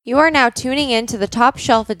You are now tuning in to the Top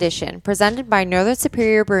Shelf Edition, presented by Northern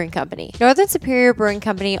Superior Brewing Company. Northern Superior Brewing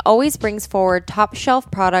Company always brings forward top shelf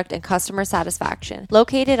product and customer satisfaction.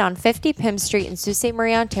 Located on 50 Pym Street in Sault Ste.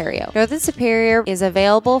 Marie, Ontario, Northern Superior is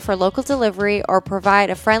available for local delivery or provide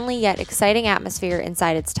a friendly yet exciting atmosphere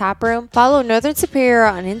inside its tap room. Follow Northern Superior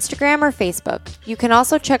on Instagram or Facebook. You can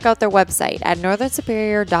also check out their website at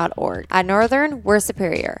northernsuperior.org. At Northern, we're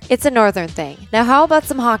superior. It's a Northern thing. Now how about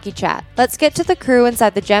some hockey chat? Let's get to the crew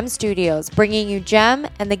inside the Gem Studios, bringing you Gem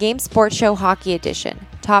and the Game Sports Show Hockey Edition,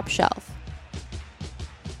 Top Shelf.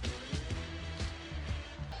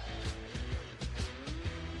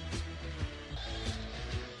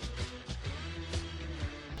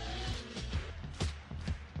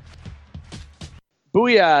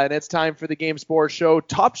 Booyah, and it's time for the Game Sports Show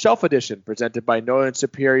Top Shelf Edition, presented by Northern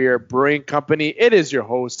Superior Brewing Company. It is your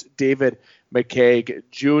host, David McCaig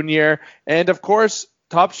Jr., and of course,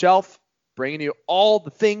 Top Shelf, bringing you all the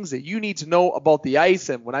things that you need to know about the ice.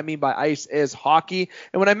 And what I mean by ice is hockey.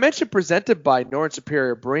 And when I mentioned presented by Northern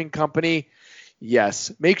Superior Brewing Company,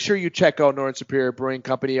 yes, make sure you check out Northern Superior Brewing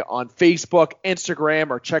Company on Facebook, Instagram,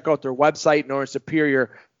 or check out their website,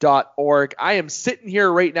 northernsuperior.org. I am sitting here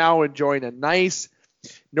right now enjoying a nice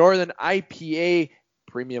Northern IPA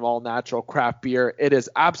premium all-natural craft beer. It is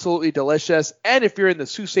absolutely delicious. And if you're in the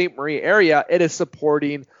Sault Ste. Marie area, it is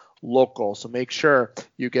supporting local. So make sure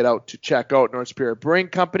you get out to check out North Superior Brewing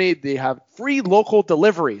Company. They have free local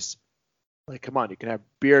deliveries. Like, come on, you can have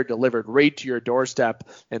beer delivered right to your doorstep,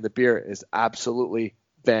 and the beer is absolutely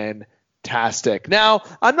fantastic. Now,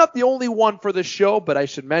 I'm not the only one for this show, but I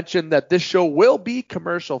should mention that this show will be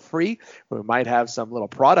commercial free. We might have some little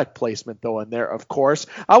product placement though in there, of course.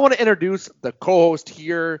 I want to introduce the co-host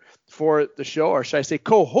here for the show, or should I say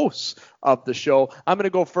co-hosts of the show. I'm going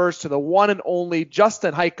to go first to the one and only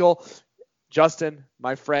Justin Heichel. Justin,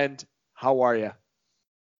 my friend, how are you?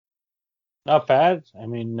 Not bad. I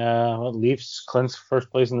mean, Leafs clinched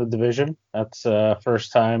first place in the division. That's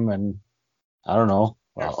first time, and I don't know,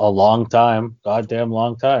 a long time, goddamn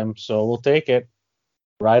long time. So we'll take it.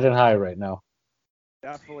 Riding high right now.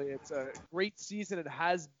 Definitely. It's a great season. It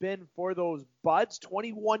has been for those Buds.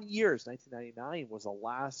 21 years. 1999 was the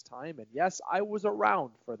last time. And yes, I was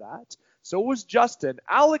around for that. So was Justin.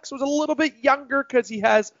 Alex was a little bit younger because he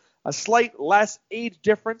has a slight less age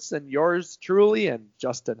difference than yours truly and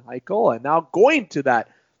Justin Heichel. And now going to that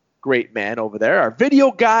great man over there, our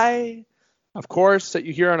video guy, of course, that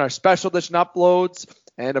you hear on our special edition uploads.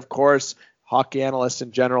 And of course, hockey analyst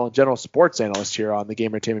in general and general sports analyst here on the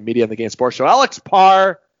Game Entertainment Media and the Game Sports Show. Alex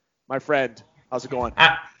Parr, my friend, how's it going?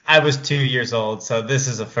 I was 2 years old, so this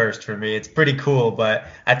is a first for me. It's pretty cool, but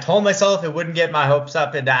I told myself it wouldn't get my hopes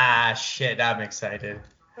up, and shit, I'm excited.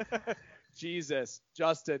 Jesus,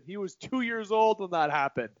 Justin, he was 2 years old when that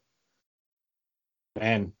happened.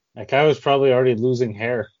 Man, that guy was probably already losing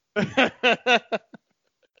hair. And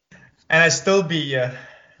I still beat you.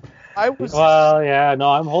 Well, yeah, no,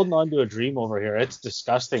 I'm holding on to a dream over here. It's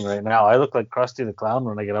disgusting right now. I look like Krusty the Clown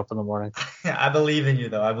when I get up in the morning. I believe in you,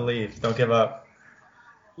 though. I believe. Don't give up.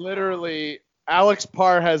 Literally, Alex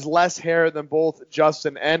Parr has less hair than both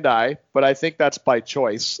Justin and I, but I think that's by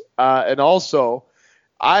choice. And also,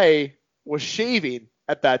 I was shaving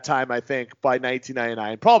at that time, I think, by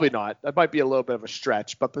 1999. Probably not. That might be a little bit of a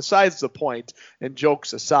stretch. But besides the point, and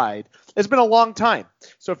jokes aside, it's been a long time.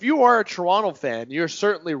 So if you are a Toronto fan, you're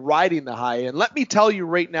certainly riding the high. And let me tell you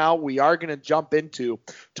right now, we are going to jump into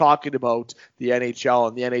talking about the NHL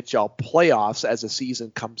and the NHL playoffs as the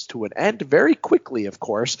season comes to an end very quickly, of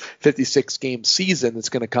course. 56-game season is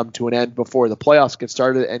going to come to an end before the playoffs get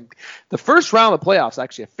started. And the first round of the playoffs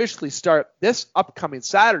actually officially start this upcoming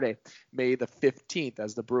Saturday, May the 15th,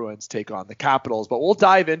 as the Bruins take on the Capitals. But we'll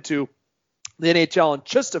dive into the NHL in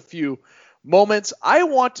just a few moments. I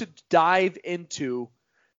want to dive into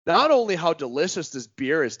not only how delicious this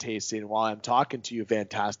beer is tasting while I'm talking to you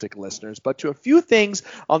fantastic listeners, but to a few things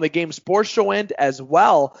on the Game Sports Show end, as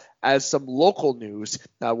well as some local news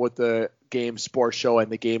with the Game Sports Show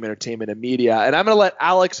and the Game Entertainment and Media. And I'm going to let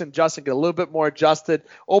Alex and Justin get a little bit more adjusted,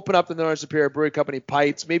 open up the Northern Superior Brewing Company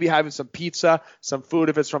pints, maybe having some pizza, some food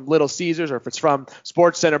if it's from Little Caesars or if it's from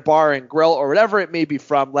Sports Center Bar and Grill or whatever it may be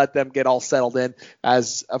from. Let them get all settled in,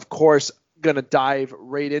 as, of course, going to dive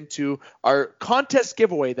right into our contest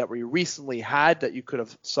giveaway that we recently had that you could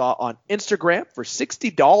have saw on Instagram for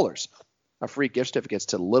 $60. A free gift certificates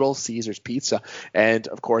to Little Caesars Pizza. And,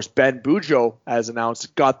 of course, Ben Bujo, as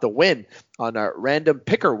announced, got the win on a random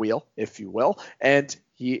picker wheel, if you will. And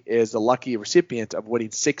he is the lucky recipient of winning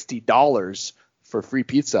 $60 for free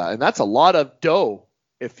pizza. And that's a lot of dough,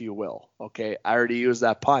 if you will. Okay, I already used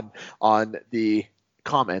that pun on the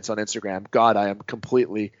comments on Instagram. God, I am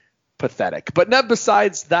completely pathetic. But not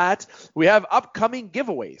besides that, we have upcoming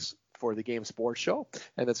giveaways for the Game Sports Show,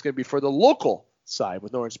 and that's going to be for the local side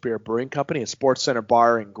with Northern Superior Brewing Company and Sports Center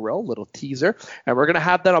Bar and Grill, little teaser. And we're going to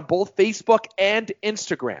have that on both Facebook and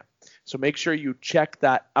Instagram. So make sure you check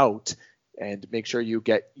that out and make sure you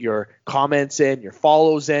get your comments in, your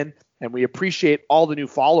follows in. And we appreciate all the new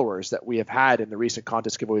followers that we have had in the recent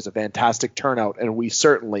contest giveaways. A fantastic turnout, and we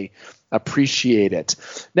certainly appreciate it.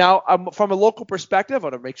 Now, from a local perspective, I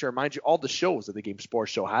want to make sure to remind you all the shows that the Game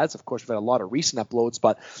Sports Show has. Of course, we've had a lot of recent uploads,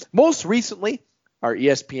 but most recently, our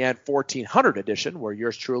ESPN 1400 edition, where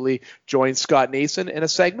yours truly joins Scott Nason in a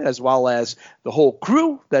segment, as well as the whole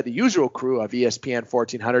crew, the usual crew of ESPN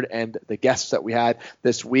 1400 and the guests that we had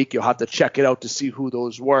this week. You'll have to check it out to see who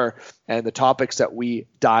those were and the topics that we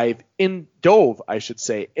dove into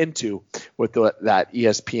with that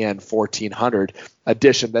ESPN 1400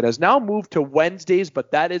 edition that has now moved to Wednesdays,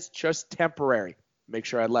 but that is just temporary. Make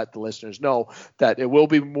sure I let the listeners know that it will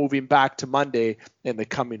be moving back to Monday in the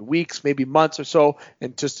coming weeks, maybe months or so.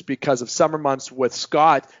 And just because of summer months with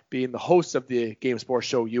Scott being the host of the Game Sports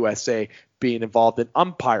Show USA, being involved in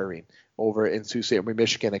umpiring over in Sault Ste. Marie,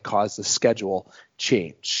 Michigan, it caused the schedule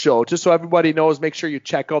change. So just so everybody knows, make sure you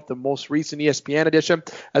check out the most recent ESPN edition,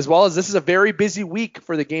 as well as this is a very busy week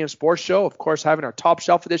for the Game Sports Show. Of course, having our top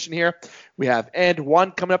shelf edition here. We have And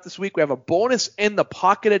One coming up this week. We have a bonus in the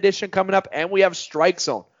pocket edition coming up, and we have Strike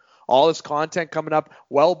Zone. All this content coming up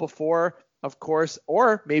well before, of course,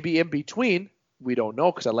 or maybe in between. We don't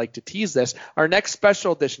know because I like to tease this. Our next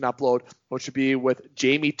special edition upload, which would be with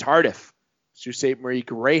Jamie Tardif, Sault Ste. Marie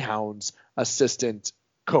Greyhounds assistant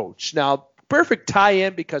coach. Now, perfect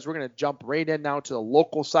tie-in because we're going to jump right in now to the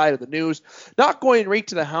local side of the news. Not going right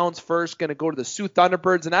to the Hounds first, going to go to the Sioux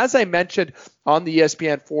Thunderbirds. And as I mentioned on the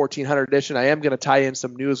ESPN 1400 edition, I am going to tie in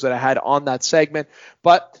some news that I had on that segment,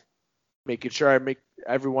 but making sure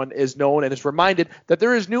everyone is known and is reminded that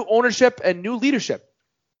there is new ownership and new leadership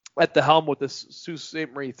at the helm with the Sault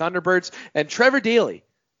Ste. Marie Thunderbirds. And Trevor Daley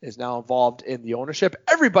is now involved in the ownership.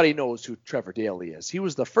 Everybody knows who Trevor Daley is. He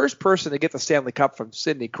was the first person to get the Stanley Cup from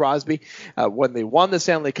Sidney Crosby when they won the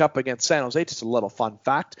Stanley Cup against San Jose. Just a little fun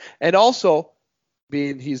fact. And also,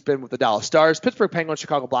 he's been with the Dallas Stars, Pittsburgh Penguins,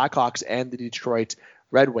 Chicago Blackhawks, and the Detroit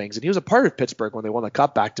Red Wings. And he was a part of Pittsburgh when they won the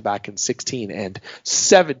Cup back-to-back in 16 and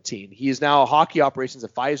 17. He is now a hockey operations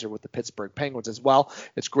advisor with the Pittsburgh Penguins as well.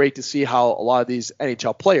 It's great to see how a lot of these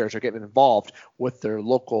NHL players are getting involved with their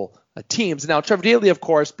local teams. Now, Trevor Daley, of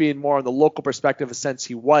course, being more on the local perspective since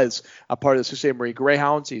he was a part of the Sault Ste. Marie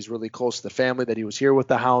Greyhounds. He's really close to the family that he was here with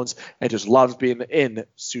the Hounds and just loves being in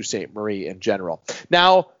Sault Ste. Marie in general.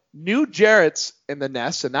 Now, new Jarrett's in the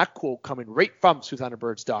nest, and that quote coming right from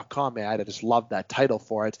SouthThunderbirds.com, man. I just love that title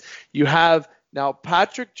for it. You have now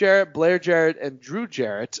Patrick Jarrett, Blair Jarrett, and Drew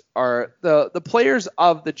Jarrett are the players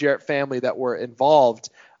of the Jarrett family that were involved.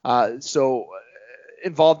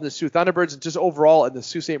 Involved in the Sioux Thunderbirds and just overall in the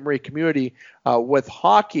Sault Ste. Marie community with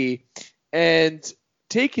hockey. And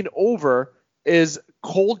taking over is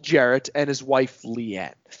Cole Jarrett and his wife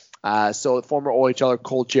Leanne. So former OHLer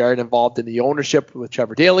Cole Jarrett involved in the ownership with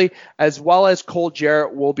Trevor Daley, as well as Cole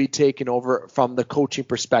Jarrett will be taking over from the coaching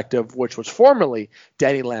perspective, which was formerly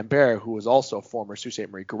Danny Lambert, who was also a former Sault Ste.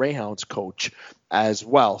 Marie Greyhounds coach as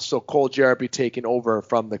well. So Cole Jarrett be taking over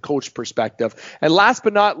from the coach perspective. And last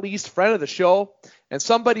but not least, friend of the show, and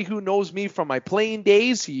somebody who knows me from my playing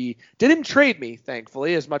days. He didn't trade me,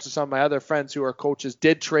 thankfully, as much as some of my other friends who are coaches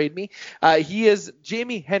did trade me. He is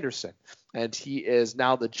Jamie Henderson. And he is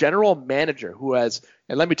now the general manager who has,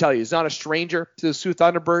 and let me tell you, he's not a stranger to the Sioux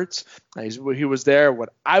Thunderbirds. He was there when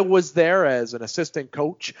I was there as an assistant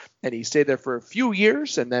coach, and he stayed there for a few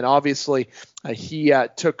years. And then obviously he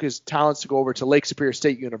took his talents to go over to Lake Superior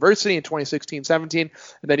State University in 2016-17. And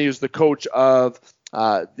then he was the coach of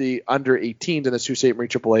the under 18s in the Sault Ste. Marie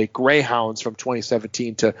AAA Greyhounds from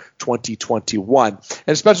 2017 to 2021. And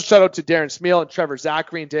a special shout out to Darren Smeal and Trevor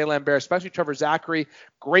Zachary and Dan Lambert, especially Trevor Zachary,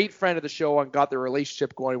 great friend of the show and got the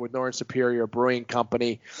relationship going with Northern Superior Brewing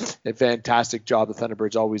Company. A fantastic job the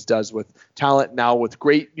Thunderbirds always does with talent. Now with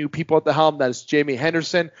great new people at the helm, that is Jamie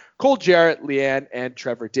Henderson, Cole Jarrett, Leanne, and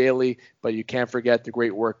Trevor Daley. But you can't forget the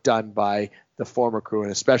great work done by the former crew,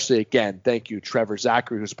 and especially, again, thank you, Trevor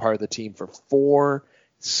Zachary, who's part of the team for 4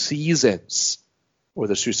 seasons with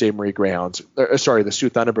the Sault Ste. Marie Greyhounds, the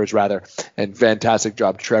Sioux Thunderbirds, rather, and fantastic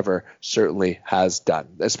job Trevor certainly has done,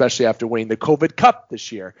 especially after winning the COVID Cup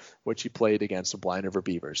this year, which he played against the Blind River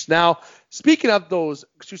Beavers. Now, speaking of those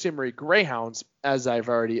Sault Ste. Marie Greyhounds, as I've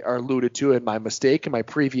already alluded to in my mistake in my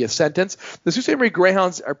previous sentence, the Sault Ste. Marie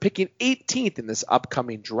Greyhounds are picking 18th in this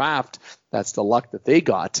upcoming draft. That's the luck that they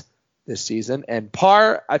got this season. And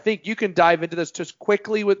Parr, I think you can dive into this just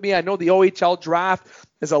quickly with me. I know the OHL draft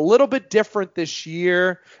is a little bit different this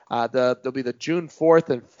year. There'll be the June 4th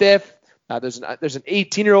and 5th. There's an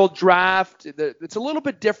 18-year-old draft. It's a little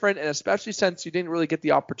bit different, and especially since you didn't really get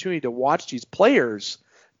the opportunity to watch these players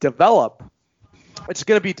develop, it's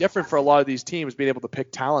going to be different for a lot of these teams being able to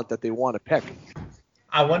pick talent that they want to pick.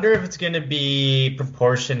 I wonder if it's going to be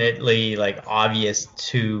proportionately obvious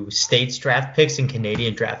to states draft picks and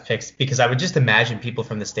Canadian draft picks, because I would just imagine people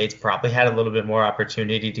from the states probably had a little bit more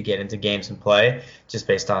opportunity to get into games and play just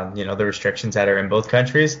based on, the restrictions that are in both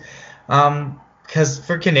countries. Because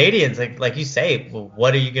for Canadians, like you say, well,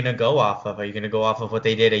 what are you going to go off of? Are you going to go off of what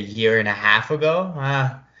they did a year and a half ago?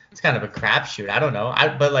 It's kind of a crapshoot. I don't know.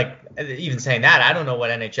 But even saying that, I don't know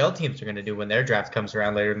what NHL teams are going to do when their draft comes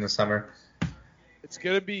around later in the summer. It's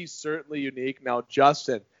going to be certainly unique. Now,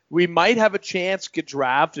 Justin, we might have a chance to get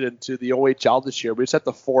drafted into the OHL this year. We just have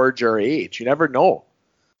to forge our age. You never know.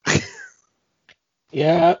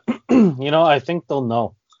 Yeah, I think they'll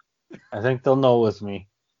know. I think they'll know with me.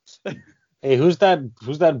 Hey, who's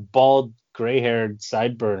that bald, gray-haired,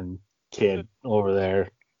 sideburn kid over there?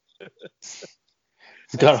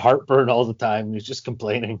 He's got heartburn all the time. He's just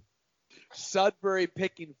complaining. Sudbury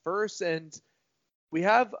picking first, and we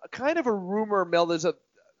have kind of a rumor mill. There's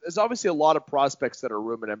obviously a lot of prospects that are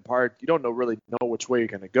rumored in part. You don't really know which way you're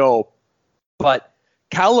going to go. But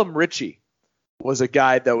Callum Ritchie was a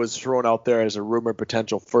guy that was thrown out there as a rumored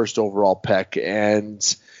potential first overall pick. And,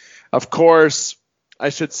 of course, I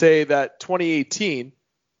should say that 2018,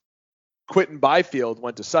 Quinton Byfield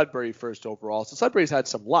went to Sudbury first overall. So Sudbury's had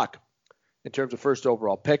some luck in terms of first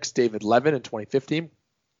overall picks. David Levin in 2015,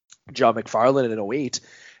 John McFarland in 08,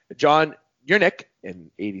 John Yernick in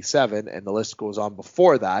 87, and the list goes on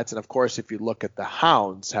before that. And of course, if you look at the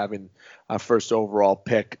Hounds having a first overall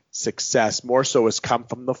pick success, more so has come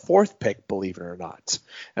from the fourth pick, believe it or not.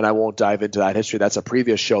 And I won't dive into that history. That's a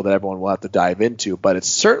previous show that everyone will have to dive into, but it's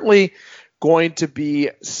certainly going to be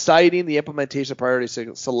citing the implementation of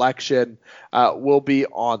priority selection will be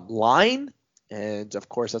online. And, of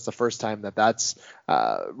course, that's the first time that's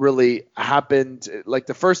really happened. Like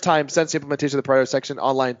the first time since the implementation of the priority section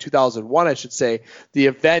online in 2001, I should say, the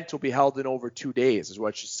event will be held in over 2 days is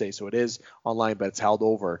what I should say. So it is online, but it's held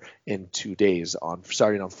over in 2 days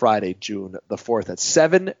starting on Friday, June the 4th at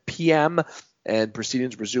 7 p.m. And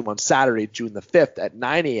proceedings resume on Saturday, June the 5th at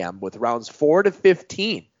 9 a.m. with rounds 4 to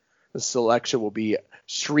 15. The selection will be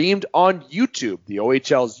streamed on YouTube, the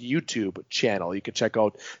OHL's YouTube channel. You can check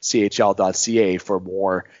out chl.ca for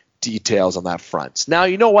more details on that front. Now,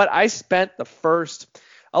 you know what? I spent the first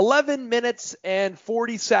 11 minutes and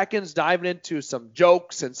 40 seconds diving into some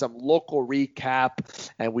jokes and some local recap,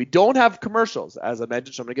 and we don't have commercials, as I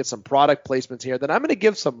mentioned, so I'm going to get some product placements here. Then I'm going to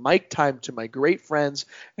give some mic time to my great friends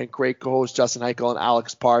and great co-hosts Justin Heichel and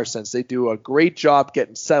Alex Parr, since they do a great job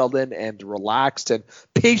getting settled in and relaxed and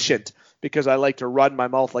patient, because I like to run my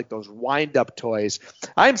mouth like those wind-up toys.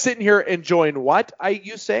 I'm sitting here enjoying what,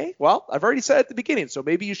 you say? Well, I've already said at the beginning, so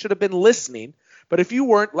maybe you should have been listening. But if you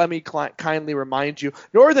weren't, let me kindly remind you,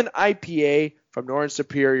 Northern IPA from Northern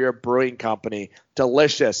Superior Brewing Company.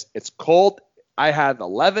 Delicious. It's cold. I had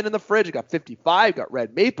 11 in the fridge. I got 55, got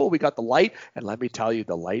red maple. We got the light. And let me tell you,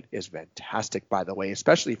 the light is fantastic, by the way,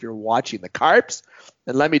 especially if you're watching the Carps.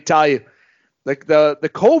 And let me tell you, the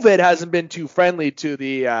COVID hasn't been too friendly to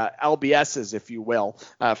the LBSs, if you will,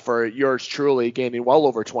 for yours truly gaining well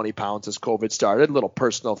over 20 pounds as COVID started. A little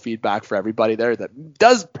personal feedback for everybody there that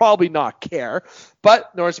does probably not care.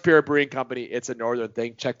 But North Superior Brewing Company, it's a northern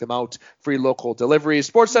thing. Check them out. Free local deliveries.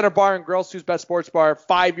 Sports Center Bar and Grill, Sue's Best Sports Bar,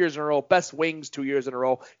 5 years in a row. Best wings 2 years in a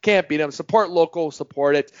row. Can't beat them. Support local,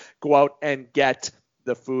 support it. Go out and get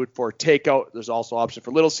the food for takeout. There's also option for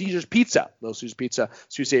Little Caesars Pizza. Little Caesars Pizza,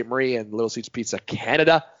 Sault Ste. Marie, and Little Caesars Pizza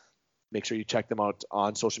Canada. Make sure you check them out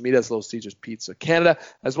on social media as Little Caesars Pizza Canada,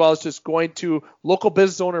 as well as just going to local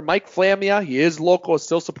business owner Mike Flamia. He is local,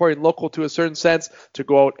 still supporting local to a certain sense, to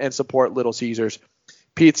go out and support Little Caesars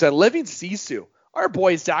Pizza. Living Sisu, our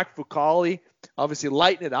boy Zach Fucali, obviously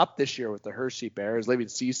lighting it up this year with the Hershey Bears. Living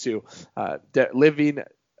Sisu, living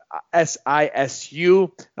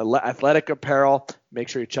SISU athletic apparel. Make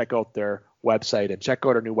sure you check out their website and check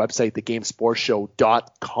out our new website,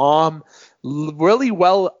 thegamesportshow.com. Really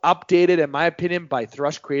well updated, in my opinion, by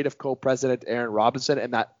Thrush Creative co-president Aaron Robinson,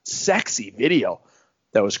 and that sexy video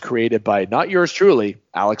that was created by not yours truly,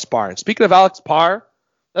 Alex Parr. And speaking of Alex Parr,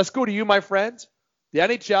 let's go to you, my friend. The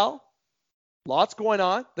NHL, lots going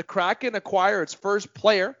on. The Kraken acquire its first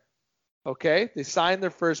player. Okay, they signed their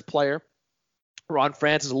first player. Ron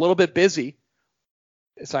France is a little bit busy.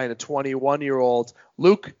 They signed a 21-year-old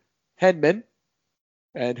Luke Hedman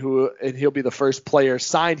and he'll be the first player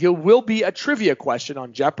signed. He will be a trivia question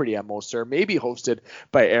on Jeopardy at most, or maybe hosted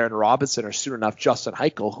by Aaron Robinson, or soon enough Justin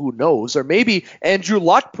Heichel, who knows, or maybe Andrew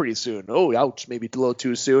Luck pretty soon. Oh, ouch, maybe a little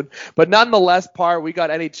too soon. But nonetheless, we got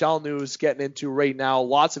NHL news getting into right now.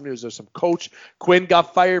 Lots of news. There's some coach. Quinn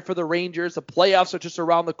got fired for the Rangers. The playoffs are just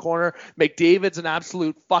around the corner. McDavid's an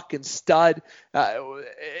absolute fucking stud.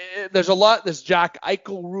 There's a lot. There's Jack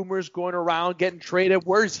Eichel rumors going around, getting traded.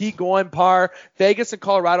 Where's he going, Par? Vegas and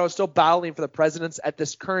Colorado are still battling for the presidents at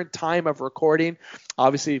this current time of recording.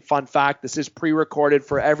 Obviously, fun fact, this is pre-recorded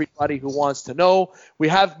for everybody who wants to know. We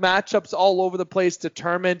have matchups all over the place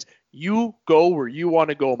determined. You go where you want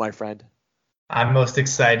to go, my friend. I'm most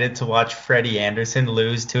excited to watch Freddie Anderson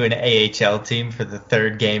lose to an AHL team for the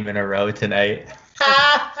third game in a row tonight.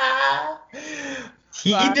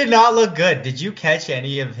 He did not look good. Did you catch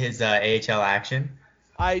any of his AHL action?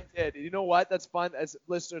 I did. You know what? That's fun. As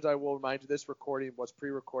listeners, I will remind you, this recording was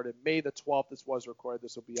pre-recorded. May the 12th, this was recorded.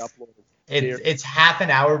 This will be uploaded. It's half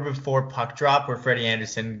an hour before puck drop where Freddie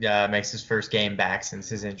Anderson makes his first game back since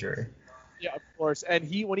his injury. Yeah, of course. And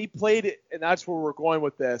when he played it, and that's where we're going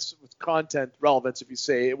with this, with content relevance, if you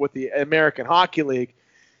say, with the American Hockey League,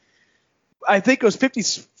 I think it was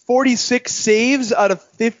 46 saves out of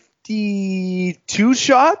 52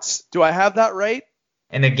 shots. Do I have that right?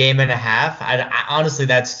 In a game and a half. I honestly,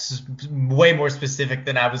 that's way more specific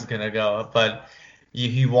than I was going to go. But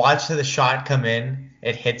you watch the shot come in,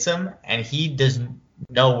 it hits him, and he doesn't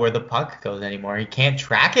know where the puck goes anymore. He can't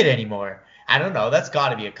track it anymore. I don't know. That's got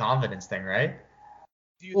to be a confidence thing, right?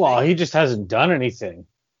 He just hasn't done anything.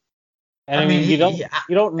 And I mean, you don't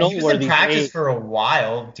know he where was in practice for a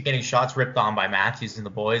while to getting shots ripped on by Matthews and the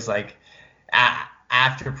boys. Like,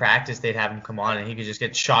 after practice, they'd have him come on, and he could just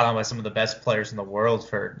get shot on by some of the best players in the world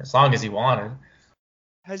for as long as he wanted.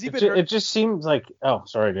 Has he been hurt? It just seems like. Oh,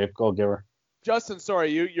 sorry, Dave. Go, Giver. Justin,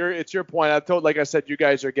 sorry, it's your point. Like I said, you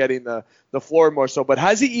guys are getting the floor more so. But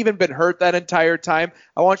has he even been hurt that entire time?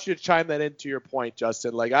 I want you to chime that into your point,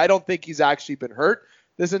 Justin. Like, I don't think he's actually been hurt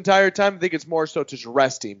this entire time. I think it's more so just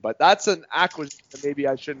resting. But that's an acquisition that maybe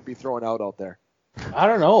I shouldn't be throwing out there. I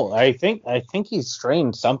don't know. I think he's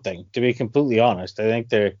strained something, to be completely honest. I think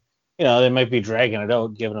they might be dragging it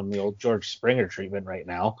out, giving him the old George Springer treatment right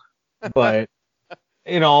now. But,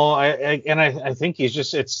 I think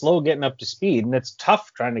it's slow getting up to speed, and it's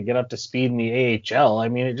tough trying to get up to speed in the AHL. I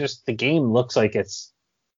mean, the game looks like it's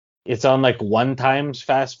on like 1 times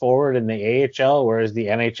fast forward in the AHL, whereas the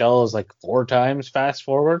NHL is like 4 times fast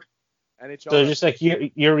forward. NHL, so just like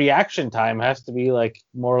your reaction time has to be like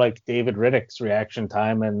more like David Riddick's reaction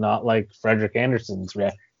time and not like Frederik Andersen's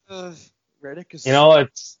reaction. Riddick is.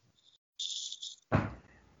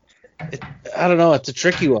 I don't know. It's a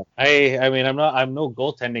tricky one. I'm no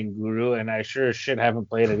goaltending guru, and I sure as shit haven't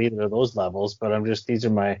played at either of those levels. But these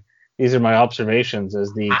are my observations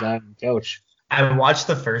as the guy on the couch. I watched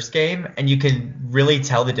the first game, and you can really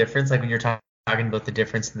tell the difference. Like when you're talking about the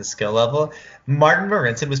difference in the skill level, Martin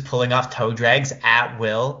Marincin was pulling off toe drags at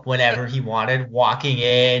will whenever he wanted, walking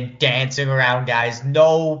in, dancing around guys,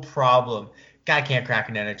 no problem. Guy can't crack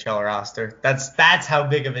an NHL roster. That's how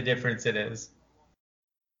big of a difference it is.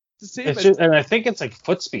 And I think it's like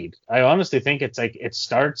foot speed. I honestly think it's like it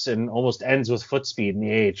starts and almost ends with foot speed in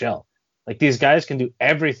the AHL. Like these guys can do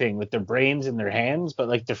everything with their brains and their hands, but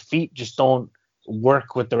like their feet just don't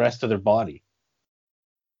work with the rest of their body.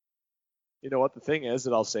 You know what the thing is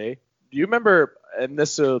that I'll say? Do you remember, and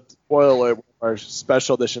this is spoiler, our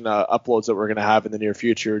special edition uploads that we're going to have in the near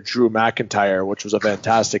future, Drew McIntyre, which was a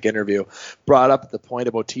fantastic interview, brought up the point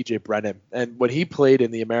about TJ Brennan. And when he played in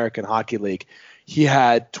the American Hockey League, he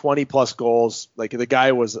had 20-plus goals. Like, the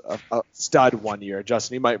guy was a stud one year.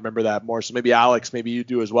 Justin, you might remember that more. So maybe Alex, maybe you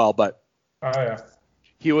do as well. But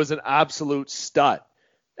he was an absolute stud.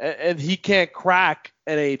 And he can't crack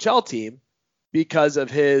an AHL team because of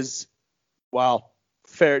his,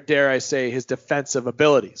 dare I say, his defensive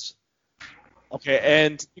abilities. Okay,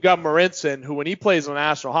 and you got Marincin, who when he plays in the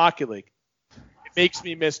National Hockey League, it makes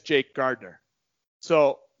me miss Jake Gardner.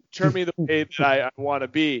 So turn me the way that I want to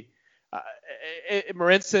be.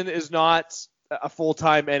 Marincin is not a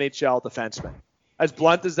full-time NHL defenseman. As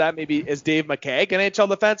blunt as that maybe is Dave McKeag, an NHL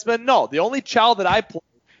defenseman? No, the only chow that I play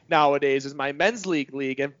nowadays is my men's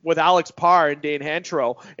league and with Alex Parr and Dane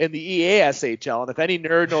Hantro in the EASHL. And if any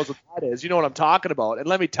nerd knows what that is, you know what I'm talking about. And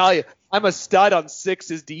let me tell you, I'm a stud on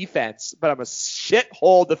sixes defense, but I'm a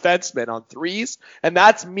shithole defenseman on threes. And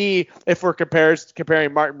that's me if we're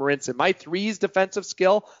comparing Martin Marincin. My threes defensive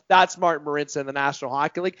skill, that's Martin Marincin in the National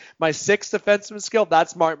Hockey League. My six defenseman skill,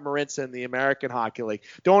 that's Martin Marincin in the American Hockey League.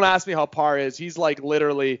 Don't ask me how Parr is. He's like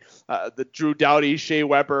literally the Drew Doughty, Shea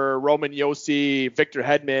Weber, Roman Josi, Victor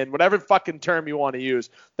Hedman, whatever fucking term you want to use.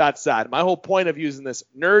 That's that. My whole point of using this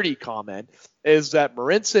nerdy comment is that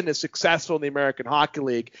Marincin is successful in the American Hockey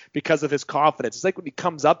League because of his confidence. It's like when he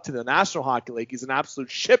comes up to the National Hockey League, he's an absolute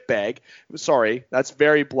shitbag. Sorry, that's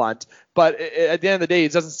very blunt. But at the end of the day, he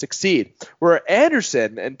doesn't succeed. Where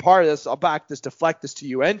Anderson, and part of this, I'll deflect this to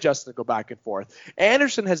you and Justin to go back and forth.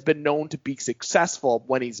 Anderson has been known to be successful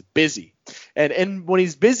when he's busy. And when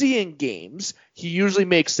he's busy in games, he usually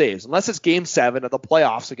makes saves, unless it's Game 7 of the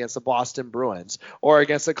playoffs against the Boston Bruins or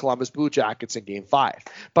against the Columbus Blue Jackets in Game 5.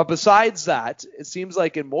 But besides that, it seems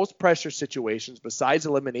like in most pressure situations, besides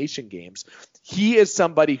elimination games, he is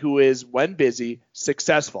somebody who is, when busy,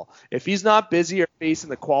 successful. If he's not busy or facing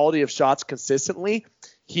the quality of shots consistently,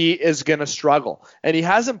 he is going to struggle. And he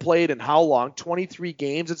hasn't played in how long? 23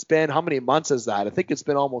 games it's been. How many months is that? I think it's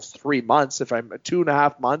been almost 3 months,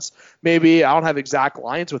 2.5 months. Maybe I don't have exact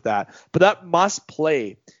lines with that. But that must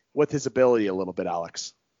play with his ability a little bit,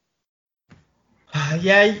 Alex.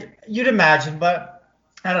 Yeah, you'd imagine. But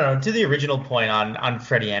I don't know. To the original point on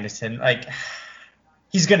Freddie Anderson, like,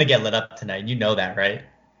 he's going to get lit up tonight. You know that, right?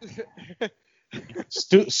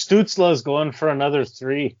 Stutzla's going for another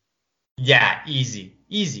 3. Yeah, easy.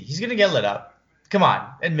 He's going to get lit up. Come on,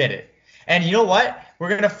 admit it. And you know what? We're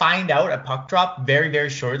going to find out at puck drop very, very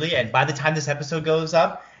shortly. And by the time this episode goes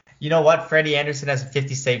up, you know what? Freddie Anderson has a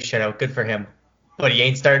 50 save shutout. Good for him. But he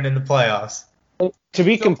ain't starting in the playoffs. To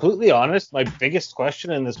be completely honest, my biggest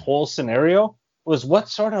question in this whole scenario was what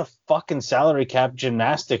sort of fucking salary cap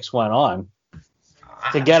gymnastics went on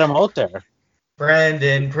to get him out there.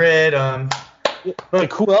 Brandon Pridham.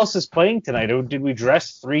 Like, who else is playing tonight? Did we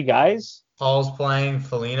dress 3 guys? Paul's playing.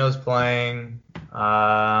 Foligno's playing.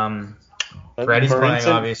 Freddie's playing,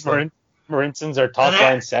 obviously. Marincin's our top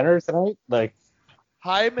line center tonight. Like,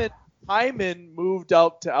 Hyman moved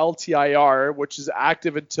out to LTIR, which is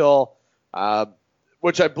active until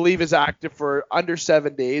which I believe is active for under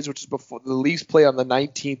 7 days, which is before the Leafs play on the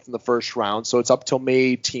 19th in the first round. So it's up till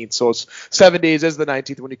May 18th. So it's 7 days is the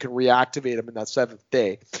 19th when you can reactivate him in that 7th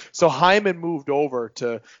day. So Hyman moved over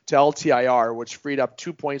to LTIR, which freed up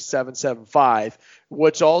 2.775,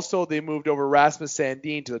 which also they moved over Rasmus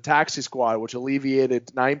Sandin to the taxi squad, which alleviated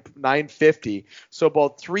 $950. So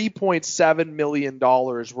about $3.7 million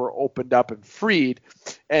were opened up and freed.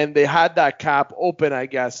 And they had that cap open, I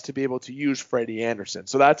guess, to be able to use Freddie Anderson.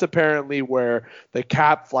 So that's apparently where the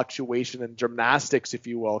cap fluctuation and gymnastics, if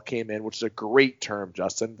you will, came in, which is a great term,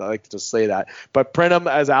 Justin. I like to say that. But Pridham,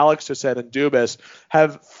 as Alex just said, and Dubas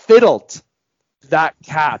have fiddled that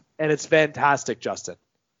cap, and it's fantastic, Justin.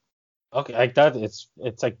 Okay, like that, it's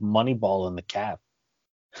like Moneyball in the cap.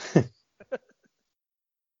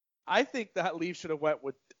 I think that Leafs should have went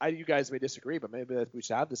with. You guys may disagree, but maybe we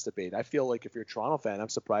should have this debate. I feel like if you're a Toronto fan, I'm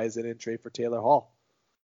surprised they didn't trade for Taylor Hall.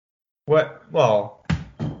 What? Well,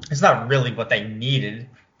 it's not really what they needed.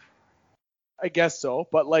 I guess so,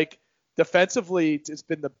 but like defensively, it's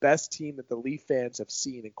been the best team that the Leaf fans have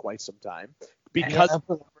seen in quite some time. Because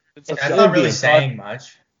that's not really saying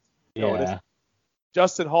much. Yeah.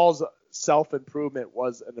 Justin Hall's self-improvement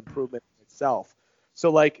was an improvement in itself. So,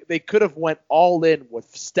 like, they could have went all in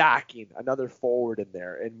with stacking another forward in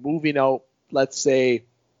there and moving out, let's say...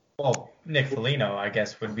 Well, Nick Foligno, I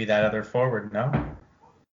guess, would be that other forward, no?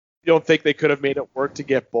 You don't think they could have made it work to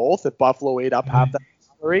get both if Buffalo ate up half that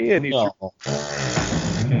salary? And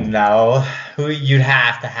No. You'd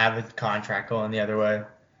have to have a contract going the other way.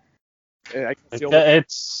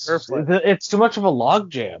 It's too much of a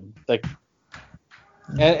logjam. Like...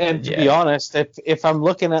 And to be honest, if I'm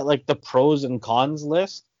looking at like the pros and cons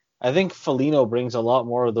list, I think Foligno brings a lot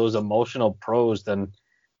more of those emotional pros than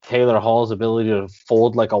Taylor Hall's ability to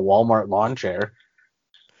fold like a Walmart lawn chair.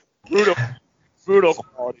 Brutal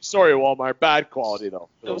quality. Sorry, Walmart. Bad quality though.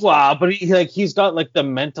 Wow, but he's got like the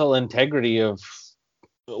mental integrity of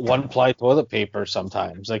one-ply toilet paper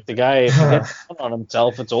sometimes. Like the guy, if he gets on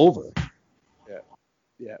himself, it's over.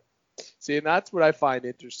 Yeah. See, and that's what I find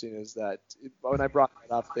interesting is that when I brought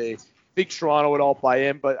that up, they think Toronto would all buy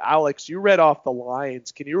in. But, Alex, you read off the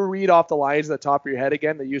lines. Can you read off the lines at the top of your head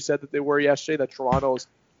again that you said that they were yesterday, that Toronto's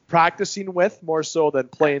practicing with more so than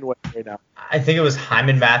playing with right now? I think it was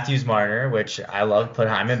Hyman, Matthews, Marner, which I love. Put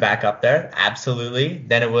Hyman back up there. Absolutely.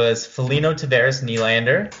 Then it was Foligno, Tavares,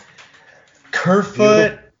 Nylander.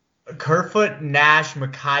 Kerfoot Kerfoot, Nash,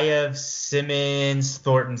 Mikheyev, Simmons,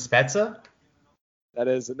 Thornton, Spezza. That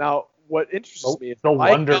is. Now, what interests me is No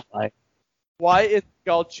wonder. why is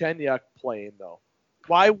Galchenyuk playing, though?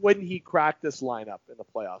 Why wouldn't he crack this lineup in the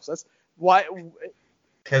playoffs? That's why.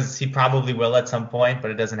 Because he probably will at some point, but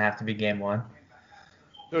it doesn't have to be game one.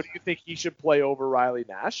 So do you think he should play over Riley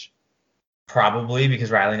Nash? Probably, because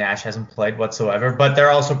Riley Nash hasn't played whatsoever. But they're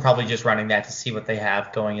also probably just running that to see what they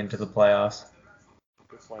have going into the playoffs.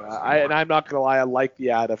 And I'm not going to lie, I like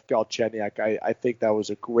the ad of Galchenyuk. I think that was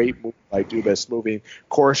a great move by Dubas, moving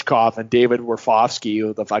Korshkov and David Werfowski,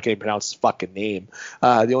 who the fuck I can't pronounce his fucking name.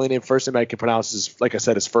 The only first name I can pronounce is, like I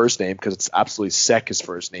said, his first name, because it's absolutely sick, his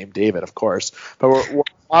first name, David, of course. But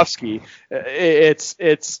Werfowski,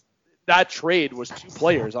 it's that trade was two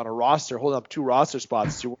players on a roster, holding up two roster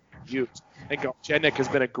spots to use. And Galchenyuk has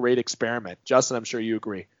been a great experiment. Justin, I'm sure you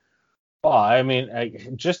agree. Well, I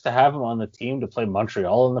mean, just to have him on the team to play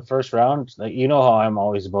Montreal in the first round, like, you know how I'm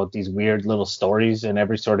always about these weird little stories in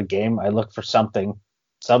every sort of game. I look for some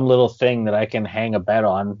little thing that I can hang a bet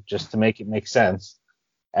on just to make it make sense.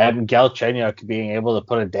 And Galchenyuk being able to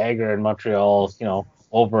put a dagger in Montreal,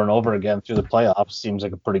 over and over again through the playoffs seems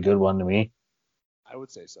like a pretty good one to me. I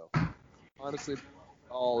would say so. Honestly,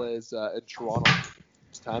 all is in Toronto.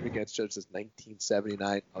 Time against Judge since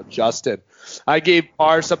 1979. Oh, Justin, I gave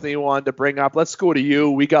Parr something he wanted to bring up. Let's go to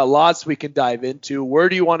you. We got lots we can dive into. Where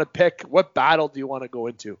do you want to pick? What battle do you want to go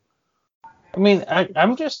into? I mean, I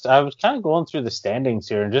was kind of going through the standings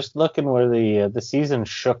here and just looking where the season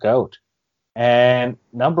shook out. And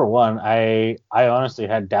number one, I honestly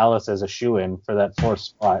had Dallas as a shoe-in for that fourth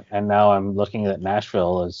spot, and now I'm looking at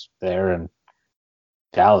Nashville as there, and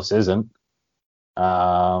Dallas isn't.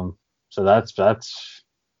 So that's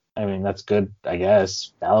good, I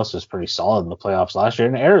guess. Dallas was pretty solid in the playoffs last year,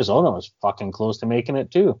 and Arizona was fucking close to making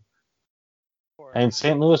it too. And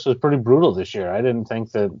St. Louis was pretty brutal this year. I didn't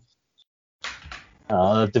think that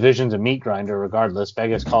the division's a meat grinder regardless.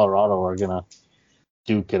 Vegas, Colorado are going to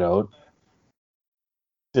duke it out.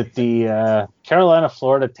 That the Carolina,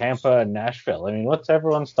 Florida, Tampa, and Nashville. I mean, what's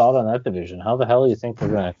everyone's thought on that division? How the hell do you think we're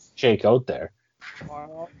going to shake out there?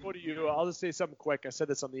 I'll go to you. I'll just say something quick. I said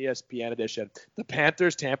this on the ESPN edition. The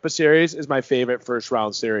Panthers-Tampa series is my favorite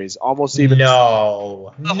first-round series. Almost even.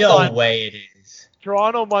 No way it is.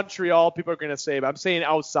 Toronto-Montreal, people are going to say, but I'm saying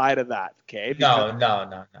outside of that, okay? No.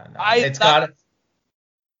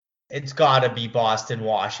 It's got to be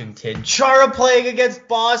Boston-Washington. Chara playing against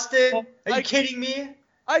Boston? Are you kidding me?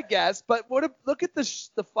 I guess, but look at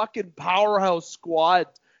the fucking powerhouse squad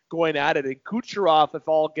going at it. And Kucherov, if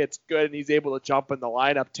all gets good and he's able to jump in the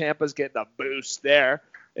lineup, Tampa's getting a boost there.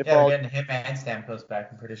 They're getting him and Stamkos back,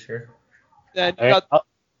 I'm pretty sure. Then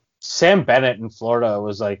Sam Bennett in Florida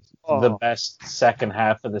was like the best second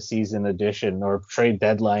half of the season addition or trade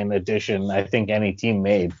deadline addition I think any team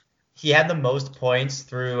made. He had the most points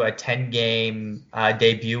through a 10-game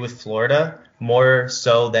debut with Florida, more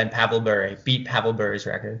so than Pavel Bure. Beat Pavel Bure's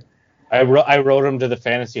record. I wrote him to the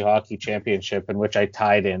fantasy hockey championship, in which I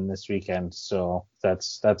tied in this weekend. So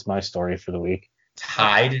that's my story for the week.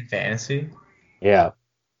 Tied in fantasy? Yeah.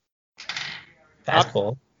 That's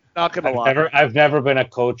cool. Not gonna lie. I've never been a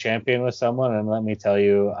co-champion with someone, and let me tell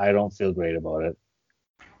you, I don't feel great about it.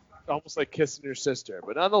 Almost like kissing your sister,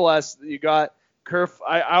 but nonetheless, you got Kerf.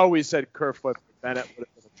 I always said Kerfoot Bennett would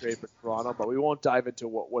have been a trade for Toronto, but we won't dive into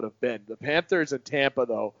what would have been. The Panthers and Tampa,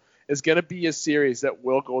 though, is going to be a series that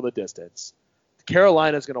will go the distance.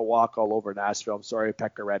 Carolina's going to walk all over Nashville. I'm sorry,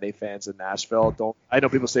 Pecorette fans in Nashville. I know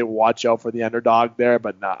people say watch out for the underdog there,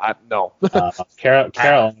 but no.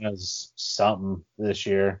 Carolina's something this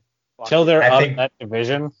year. Till they're out of that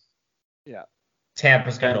division. Yeah.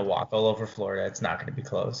 Tampa's going to walk all over Florida. It's not going to be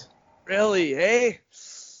close. Really? Hey?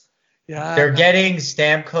 Yeah. They're getting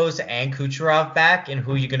Stamkos and Kucherov back, and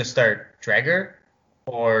who are you going to start? Dreger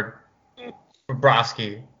or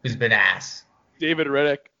Bobrovsky, who's been ass? David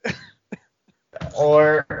Riddick.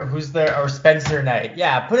 Or who's there? Or Spencer Knight.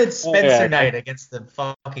 Yeah, put in Spencer Knight against the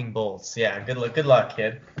fucking Bolts. Yeah, good luck,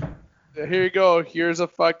 kid. Here you go. Here's a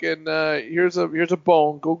fucking here's a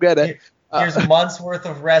bone. Go get it. Here's a month's worth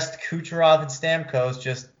of rest. Kucherov and Stamkos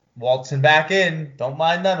just waltzing back in. Don't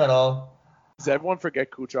mind them at all. Does everyone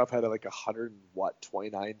forget Kucherov had like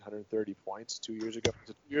 130 points 2 years ago?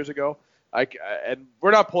 2 years ago. And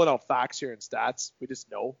we're not pulling out facts here and stats. We just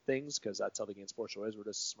know things because that's how the Game Sports Show is. We're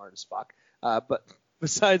just smart as fuck. But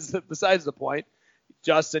besides the point,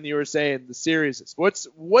 Justin, you were saying the series. What's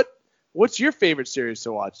your favorite series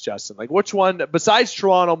to watch, Justin? Like which one besides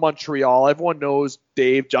Toronto, Montreal? Everyone knows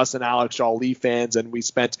Dave, Justin, Alex, all Leaf fans, and we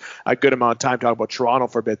spent a good amount of time talking about Toronto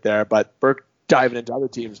for a bit there. But we're diving into other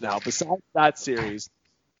teams now. Besides that series,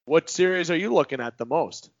 What series are you looking at the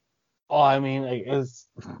most? Oh, I mean, it's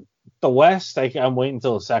the West. I'm waiting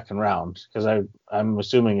until the second round because I'm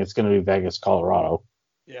assuming it's going to be Vegas, Colorado.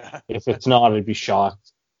 Yeah. If it's not, I'd be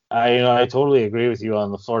shocked. I totally agree with you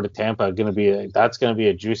on the Florida Tampa. That's going to be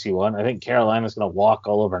a juicy one. I think Carolina's going to walk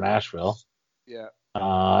all over Nashville. Yeah.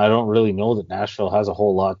 I don't really know that Nashville has a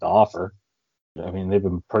whole lot to offer. I mean, they've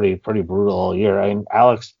been pretty brutal all year.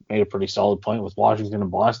 Alex made a pretty solid point with Washington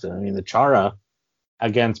and Boston. I mean, the Chara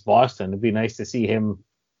against Boston, it'd be nice to see him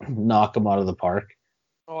knock them out of the park.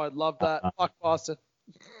 Oh, I'd love that. Fuck Boston.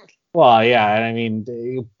 Well, yeah, and I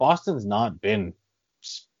mean, Boston's not been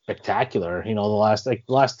spectacular. The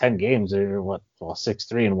last 10 games, they're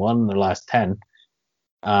 6-3-1 in their last 10.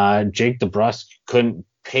 Jake DeBrusk couldn't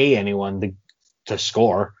pay anyone to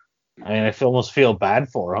score. I mean, almost feel bad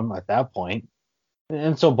for him at that point.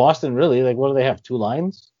 And so Boston really, what do they have? 2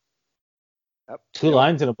 lines? Yep. 2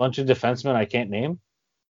 lines and a bunch of defensemen I can't name.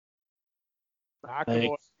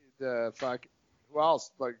 McAvoy, who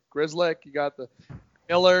else? Like Grizzlick, you got the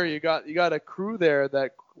Miller, you got a crew there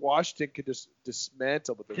that Washington could just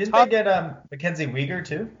dismantle. But didn't they get Mackenzie Weegar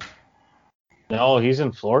too? No, he's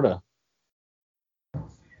in Florida.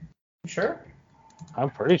 Sure. I'm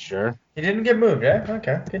pretty sure. He didn't get moved, yeah?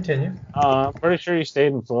 Okay, continue. I'm pretty sure he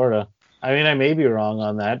stayed in Florida. I mean, I may be wrong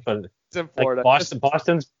on that, but it's in Florida.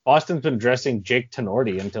 Boston's been dressing Jake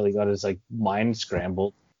Tenorti until he got his mind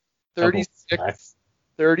scrambled.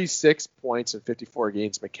 36 points in 54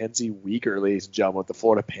 games. Mackenzie Weegar, ladies and gentlemen, with the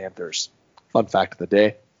Florida Panthers. Fun fact of the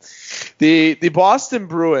day. The Boston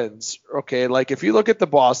Bruins, okay, if you look at the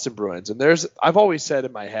Boston Bruins, and I've always said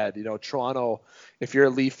in my head, Toronto, if you're a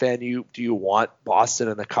Leaf fan, do you want Boston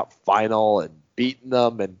in the Cup final and beating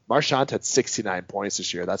them? And Marchand had 69 points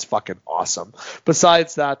this year. That's fucking awesome.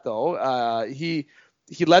 Besides that, though, he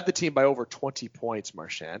led the team by over 20 points,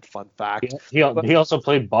 Marchand. Fun fact. He also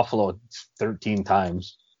played Buffalo 13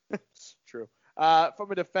 times. True.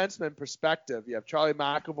 From a defenseman perspective, you have Charlie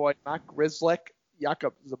McAvoy, Matt Grizzlick,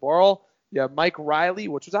 Jakub Zaboral. You have Mike Riley,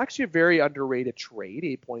 which was actually a very underrated trade,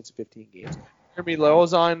 8 points in 15 games. Jeremy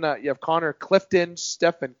Lauzon. You have Connor Clifton,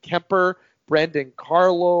 Stephen Kemper, Brendan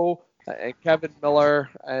Carlo, and Kevin Miller,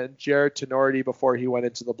 and Jared Tenorti before he went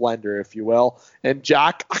into the blender, if you will. And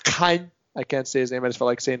Jack Akan. I can't say his name. I just felt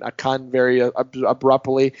like saying Akan very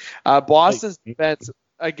abruptly. Boston's defense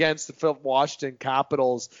against the Washington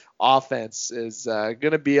Capitals offense is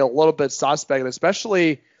going to be a little bit suspect,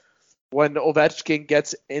 especially when Ovechkin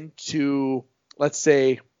gets into, let's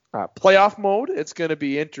say, playoff mode. It's going to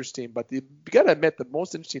be interesting. But you got to admit, the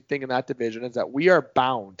most interesting thing in that division is that we are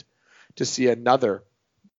bound to see another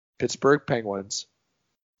Pittsburgh Penguins,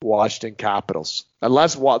 Washington Capitals,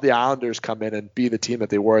 unless the Islanders come in and be the team that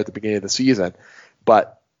they were at the beginning of the season.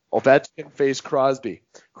 But Ovechkin faced Crosby.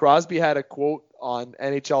 Crosby had a quote on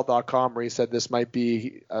NHL.com where he said this might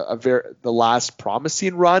be the last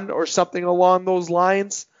promising run or something along those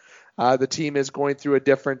lines. The team is going through a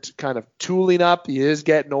different kind of tooling up. He is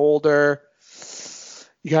getting older.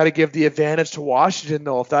 You got to give the advantage to Washington,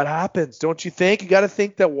 though, if that happens. Don't you think? You got to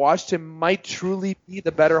think that Washington might truly be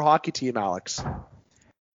the better hockey team, Alex.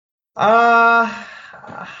 I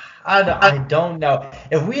don't know.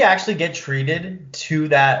 If we actually get treated to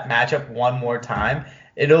that matchup one more time,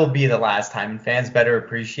 it'll be the last time, and fans better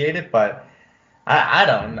appreciate it. But I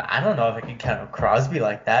don't know if I can count on Crosby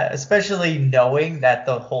like that, especially knowing that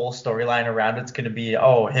the whole storyline around it's going to be,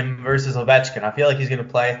 him versus Ovechkin. I feel like he's going to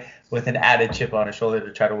play with an added chip on his shoulder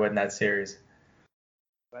to try to win that series.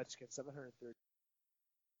 Ovechkin, 730,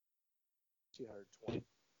 220.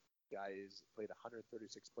 Guys played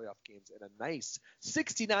 136 playoff games and a nice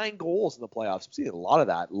 69 goals in the playoffs. I'm seeing a lot of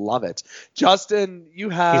that. Love it. Justin, you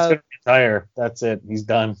have... He's going to retire. That's it. He's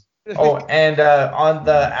done. And on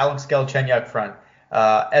the Alex Galchenyuk front,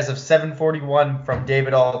 as of 7:41 from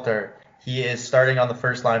David Alter, he is starting on the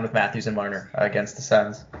first line with Matthews and Marner against the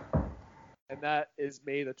Sens. And that is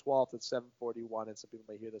May the 12th at 7:41, and some people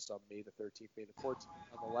may hear this on May the 13th, May the 14th.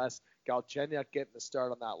 Nonetheless, Galchenyuk getting the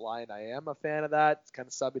start on that line. I am a fan of that. It's kind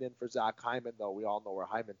of subbing in for Zach Hyman, though. We all know where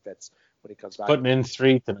Hyman fits when he comes back. Putting in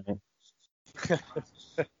 3 tonight.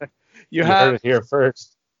 you heard it here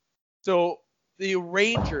first. So the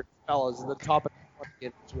Rangers, fellas, is the topic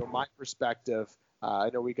from my perspective. I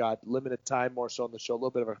know we got limited time more so on the show, a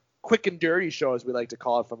little bit of a quick and dirty show, as we like to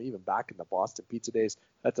call it, from even back in the Boston Pizza days.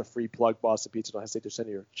 That's a free plug, Boston Pizza. Don't hesitate to send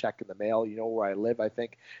your check in the mail. You know where I live, I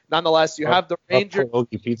think. Nonetheless, you have the Rangers.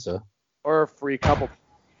 Pizza. Or a free couple.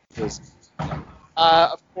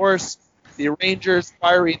 Of course, the Rangers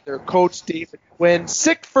firing their coach, David Quinn.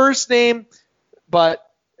 Sick first name, but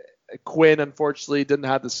Quinn, unfortunately, didn't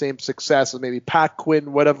have the same success as maybe Pat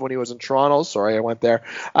Quinn would have when he was in Toronto. Sorry, I went there.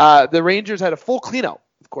 The Rangers had a full cleanout,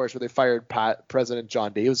 of course, where they fired President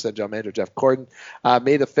John Davis and General Manager Jeff Gordon.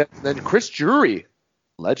 May the 5th. And then Chris Drury,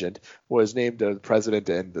 legend, was named the president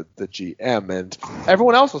and the GM. And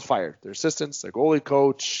everyone else was fired. Their assistants, their goalie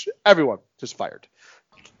coach, everyone just fired.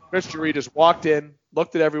 Chris Drury just walked in,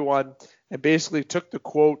 looked at everyone, and basically took the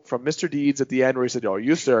quote from Mr. Deeds at the end where he said, "Oh,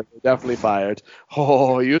 you, sir, you're definitely fired.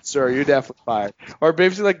 Oh, you, sir, you're definitely fired." Or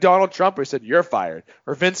basically like Donald Trump where he said, "You're fired."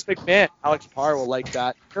 Or Vince McMahon, Alex Parr will like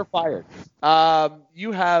that. "You're fired."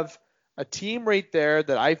 You have a team right there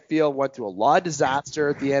that I feel went through a lot of disaster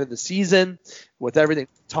at the end of the season with everything.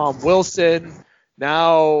 Tom Wilson.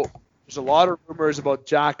 Now there's a lot of rumors about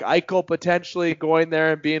Jack Eichel potentially going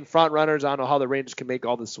there and being front runners. I don't know how the Rangers can make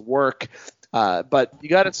all this work. But you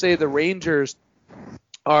got to say the Rangers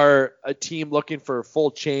are a team looking for a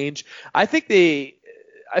full change. I think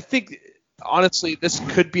honestly this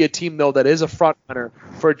could be a team though that is a front runner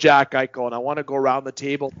for Jack Eichel, and I want to go around the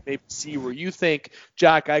table and maybe see where you think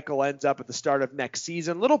Jack Eichel ends up at the start of next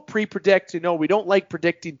season. Little pre-predict, we don't like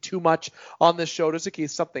predicting too much on this show just in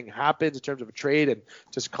case something happens in terms of a trade and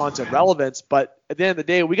just content relevance, but at the end of the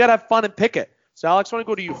day we got to have fun and pick it. So Alex, I want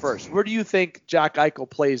to go to you first. Where do you think Jack Eichel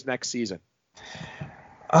plays next season?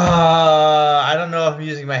 I don't know if I'm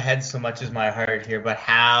using my head so much as my heart here, but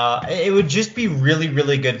it would just be really,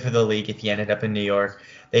 really good for the league if he ended up in New York.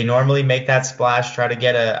 They normally make that splash, try to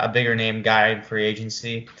get a bigger name guy in free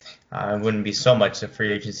agency. It wouldn't be so much a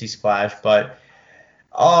free agency splash, but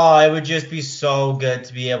it would just be so good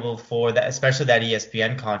to be able for that, especially that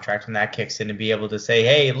ESPN contract when that kicks in, to be able to say,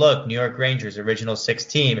 hey, look, New York Rangers, original 6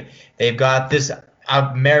 team, they've got this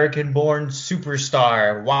American-born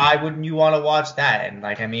superstar. Why wouldn't you want to watch that? And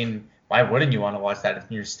why wouldn't you want to watch that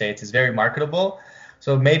in your states? It's very marketable.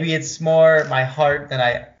 So maybe it's more my heart than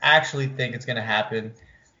I actually think it's going to happen.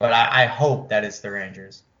 But I hope that it's the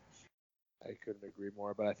Rangers. I couldn't agree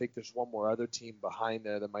more. But I think there's one more other team behind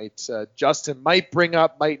there that might Justin might bring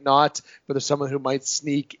up, might not. But there's someone who might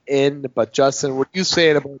sneak in. But Justin, what are you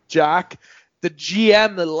saying about Jack, the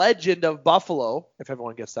GM, the legend of Buffalo? If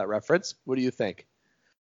everyone gets that reference, what do you think?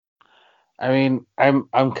 I mean, I'm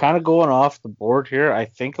kind of going off the board here. I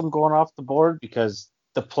think I'm going off the board because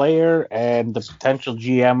the player and the potential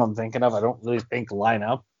GM I'm thinking of, I don't really think line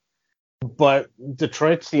up. But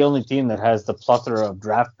Detroit's the only team that has the plethora of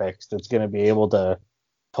draft picks that's going to be able to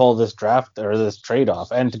pull this draft or this trade off.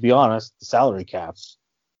 And to be honest, the salary cap.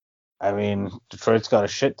 I mean, Detroit's got a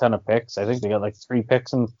shit ton of picks. I think they got like 3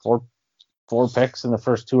 picks and 4 picks in the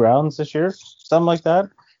first 2 rounds this year, something like that.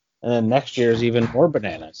 And then next year is even more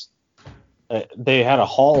bananas. They had a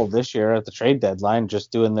haul this year at the trade deadline,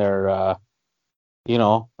 just doing their,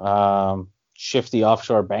 shifty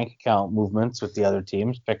offshore bank account movements with the other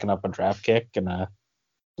teams, picking up a draft kick and a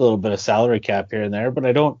little bit of salary cap here and there. But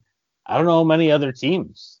I don't know many other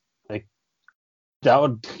teams like that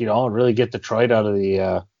would, really get Detroit out of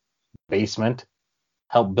the basement,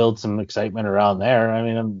 help build some excitement around there. I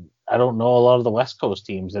mean, I don't know a lot of the West Coast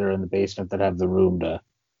teams that are in the basement that have the room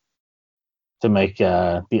to make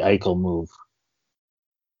the Eichel move.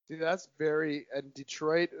 See, that's and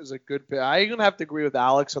Detroit is a good pick. I'm going to have to agree with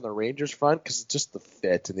Alex on the Rangers front because it's just the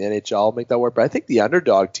fit in the NHL will make that work. But I think the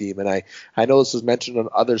underdog team, and I know this was mentioned on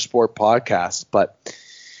other sport podcasts, but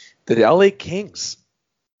the LA Kings.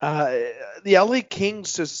 The LA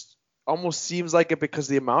Kings just almost seems like it because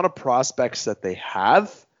the amount of prospects that they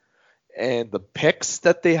have and the picks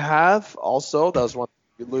that they have also, that was one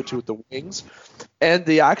you alluded to with the Wings, and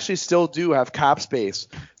they actually still do have cap space.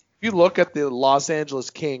 If you look at the Los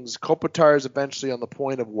Angeles Kings, Kopitar is eventually on the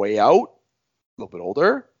point of way out, a little bit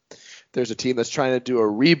older. There's a team that's trying to do a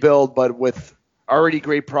rebuild, but with already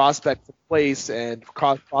great prospects in place and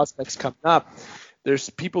prospects coming up,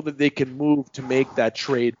 there's people that they can move to make that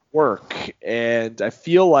trade work. And I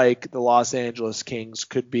feel like the Los Angeles Kings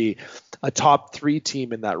could be a top 3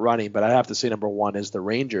 team in that running, but I have to say number 1 is the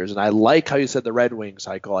Rangers. And I like how you said the Red Wings,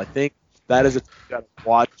 Heiko. I think that is a team you got to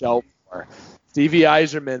watch out for. Stevie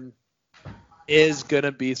Yzerman is going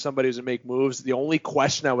to be somebody who's going to make moves. The only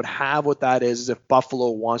question I would have with that is if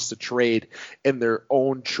Buffalo wants to trade in their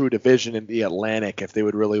own true division in the Atlantic, if they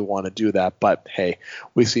would really want to do that. But, hey,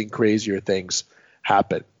 we've seen crazier things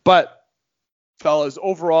happen. But, fellas,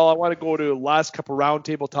 overall, I want to go to the last couple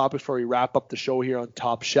roundtable topics before we wrap up the show here on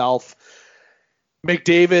Top Shelf.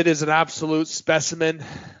 McDavid is an absolute specimen,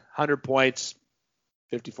 100 points,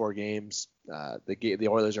 54 games. The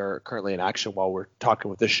Oilers are currently in action while we're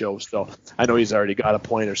talking with this show, so I know he's already got a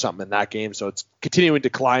point or something in that game, so it's continuing to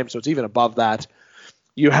climb, so it's even above that.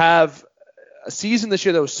 You have a season this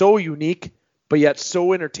year that was so unique, but yet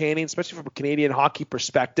so entertaining, especially from a Canadian hockey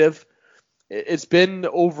perspective. It's been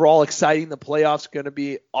overall exciting. The playoffs are going to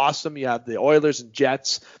be awesome. You have the Oilers and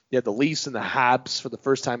Jets. You have the Leafs and the Habs for the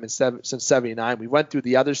first time since 79. We went through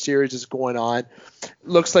the other series that's going on.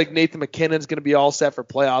 Looks like Nathan McKinnon's going to be all set for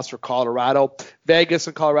playoffs for Colorado. Vegas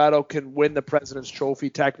and Colorado can win the President's Trophy.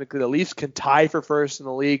 Technically, the Leafs can tie for first in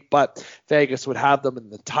the league, but Vegas would have them in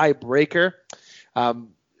the tiebreaker.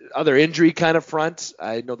 Other injury kind of front,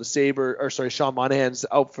 I know Sean Monahan's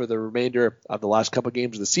out for the remainder of the last couple of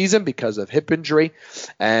games of the season because of hip injury,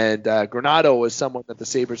 and Granato is someone that the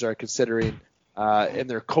Sabres are considering in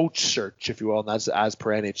their coach search, if you will, and that's as per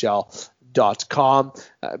NHL.com.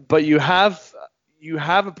 But you have a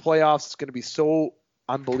playoffs that's going to be so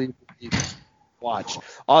unbelievable to watch.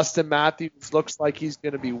 Austin Matthews looks like he's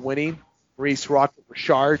going to be winning Maurice Rocket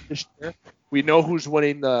Richard this year. We know who's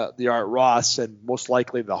winning the Art Ross and most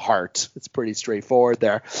likely the Hart. It's pretty straightforward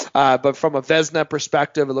there. But from a Vezina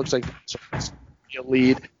perspective, it looks like it's a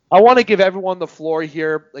lead. I want to give everyone the floor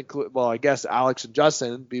here. I guess Alex and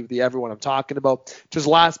Justin be the everyone I'm talking about. Just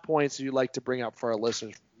last points you'd like to bring up for our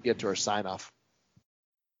listeners before we get to our sign off.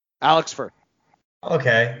 Alex first.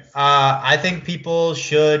 Okay. I think people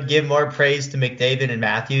should give more praise to McDavid and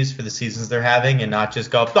Matthews for the seasons they're having and not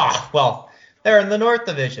just go, they're in the North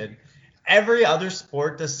Division. Every other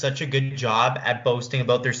sport does such a good job at boasting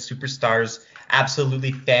about their superstars'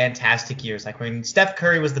 absolutely fantastic years. Like when Steph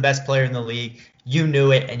Curry was the best player in the league, you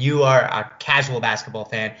knew it, and you are a casual basketball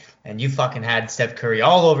fan, and you fucking had Steph Curry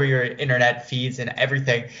all over your internet feeds and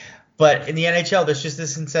everything. But in the NHL, there's just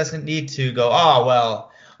this incessant need to go,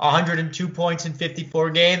 102 points in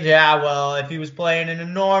 54 games? Yeah, well, if he was playing in a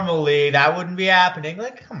normal league, that wouldn't be happening.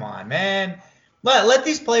 Like, come on, man. Let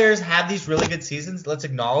these players have these really good seasons. Let's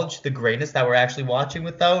acknowledge the greatness that we're actually watching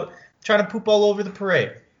without trying to poop all over the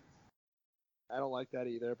parade. I don't like that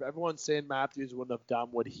either. If everyone's saying Matthews wouldn't have done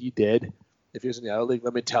what he did if he was in the other league,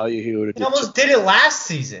 let me tell you he would have did. He almost did it last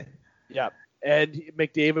season. Yeah, and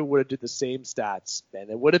McDavid would have did the same stats, man.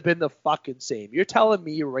 It would have been the fucking same. You're telling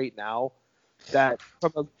me right now that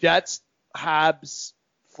from a Jets, Habs,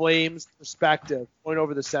 Flames perspective, going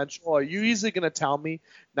over the Central, are you easily going to tell me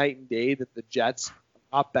night and day that the Jets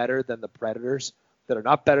are not better than the Predators, that are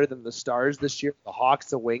not better than the Stars this year, the Hawks,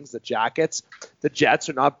 the Wings, the Jackets? The Jets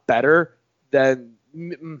are not better than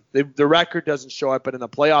the record doesn't show it, but in the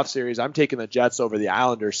playoff series, I'm taking the Jets over the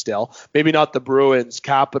Islanders still. Maybe not the Bruins,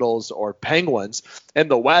 Capitals, or Penguins. In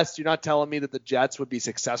the West, you're not telling me that the Jets would be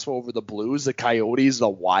successful over the Blues, the Coyotes, the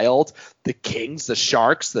Wild, the Kings, the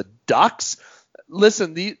Sharks, the Ducks.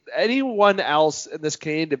 Listen, anyone else in this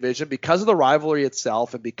Canadian division, because of the rivalry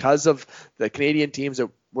itself and because of the Canadian teams that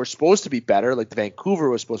were supposed to be better, like the Vancouver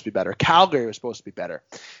was supposed to be better, Calgary was supposed to be better.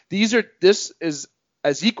 This is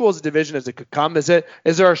as equal as a division as it could come. Is there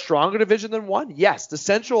a stronger division than one? Yes. The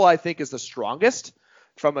Central, I think, is the strongest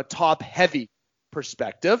from a top-heavy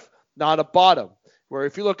perspective, not a bottom. Where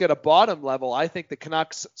if you look at a bottom level, I think the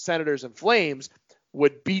Canucks, Senators, and Flames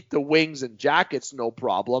would beat the Wings and Jackets no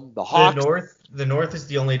problem. The Hawks. The North is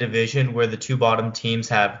the only division where the two bottom teams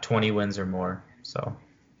have 20 wins or more. So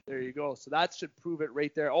there you go. So that should prove it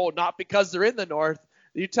right there. Oh, not because they're in the North.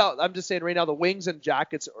 I'm just saying right now the Wings and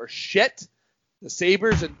Jackets are shit. The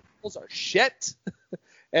Sabres and Bulls are shit.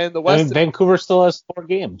 And the West. Vancouver still has 4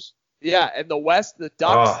 games. Yeah, and the West, the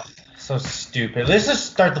Ducks. Oh, so stupid. Let's just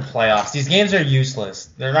start the playoffs. These games are useless.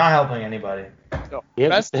 They're not helping anybody. No,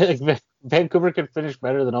 Vancouver could finish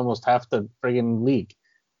better than almost half the friggin' league.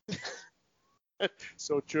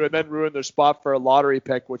 So true, and then ruin their spot for a lottery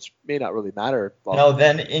pick, which may not really matter. No,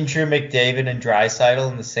 then injure McDavid and Draisaitl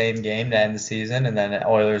in the same game to end the season, and then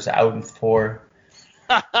Oilers out in 4.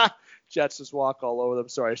 Jets just walk all over them.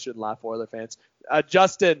 Sorry, I shouldn't laugh, Oiler fans.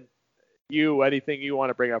 Justin, anything you want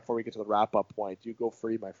to bring up before we get to the wrap-up point? You go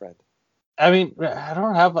free, my friend. I mean, I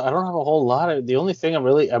don't have a whole lot. The only thing I'm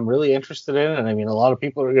really interested in, and I mean, a lot of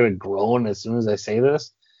people are going to groan as soon as I say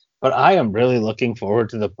this, but I am really looking forward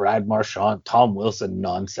to the Brad Marchand, Tom Wilson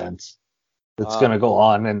nonsense that's going to go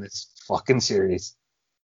on in this fucking series.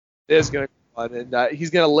 It is going to go on, and he's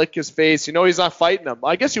going to lick his face. He's not fighting them.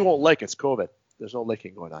 I guess he won't lick. It's COVID. There's no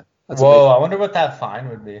licking going on. Whoa, I wonder what that fine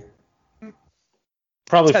would be.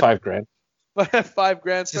 Probably $5,000.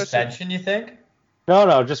 $5,000. Suspension, you think?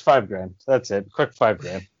 No, just $5,000. That's it. Quick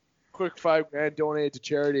 $5,000. Quick $5,000 donated to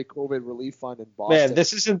charity COVID relief fund in Boston. Man,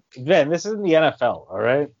 this isn't the NFL, all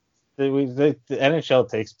right? The NHL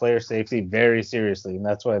takes player safety very seriously, and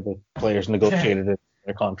that's why the players negotiated it in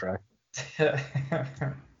their contract.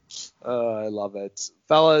 I love it.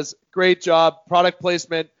 Fellas, great job. Product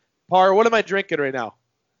placement. Par, what am I drinking right now?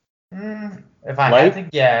 If I had to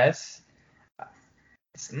guess,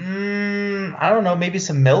 I don't know. Maybe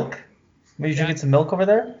some milk. Maybe drinking some milk over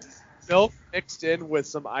there. Milk mixed in with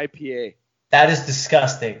some IPA. That is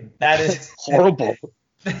disgusting. That is horrible.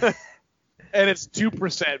 And it's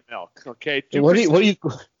 2% milk. Okay. 2%.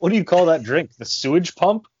 What do you call that drink? The sewage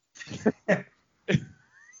pump?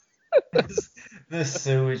 The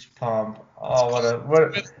sewage pump. Oh,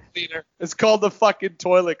 what? Cleaner. It's called the fucking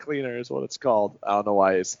toilet cleaner. Is what it's called. I don't know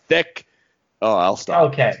why it's thick. Oh, I'll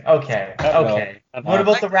stop. Okay. What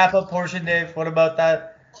about the wrap-up portion, Dave? What about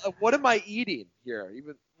that? What am I eating here?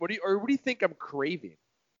 What do you think I'm craving?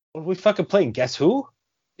 What are we fucking playing? Guess who?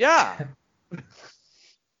 Yeah.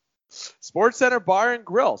 Sports Center Bar and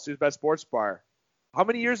Grill, Sue's Best Sports Bar. How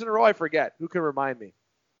many years in a row? I forget. Who can remind me?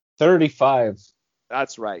 35.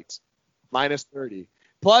 That's right. Minus 30.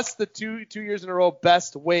 Plus the two years in a row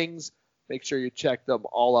best wings. Make sure you check them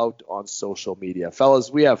all out on social media. Fellas,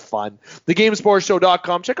 we have fun.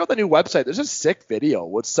 TheGameSportsShow.com. Check out the new website. There's a sick video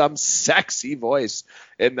with some sexy voice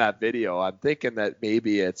in that video. I'm thinking that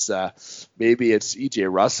maybe it's E.J.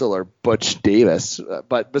 Russell or Butch Davis.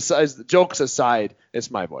 But besides, the jokes aside, it's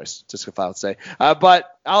my voice, just if I would say.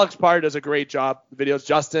 But Alex Parr does a great job. The videos.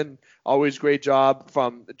 Justin, always great job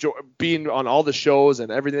from being on all the shows and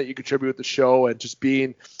everything that you contribute with the show and just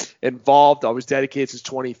being involved. Always dedicated since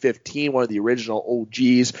 2015, one of the original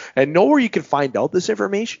OGs. And know where you can find out this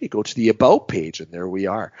information? You go to the About page, and there we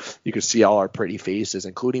are. You can see all our pretty faces,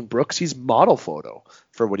 including Brooksy's model photo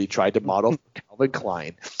for when he tried to model Calvin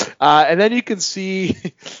Klein. And then you can see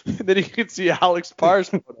Alex Parr's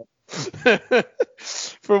photo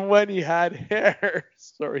from when he had hair.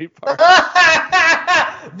 Sorry, Parr.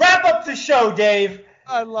 Wrap up the show, Dave.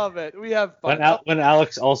 I love it. We have fun. When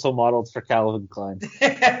Alex also modeled for Calvin Klein.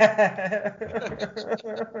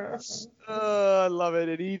 I love it.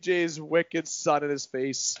 And EJ's wicked sun in his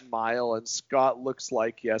face smile, and Scott looks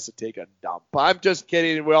like he has to take a dump. I'm just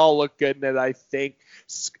kidding. We all look good in it, I think.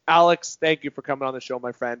 Alex, thank you for coming on the show,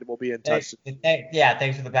 my friend. We'll be in touch.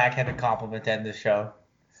 Thanks for the backhanded compliment to end the show.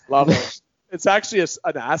 Love it. It's actually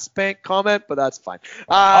an ass spank comment, but that's fine.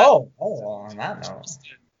 On that note.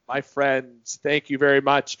 My friends, thank you very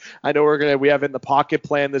much. I know we have in the pocket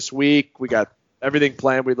plan this week. We got everything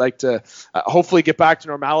planned. We'd like to hopefully get back to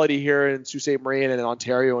normality here in Sault Ste. Marie and in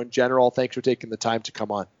Ontario in general. Thanks for taking the time to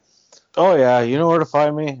come on. Oh yeah, you know where to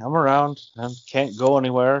find me. I'm around. I can't go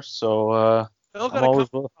anywhere, so I'm always.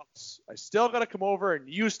 I still got to come over, and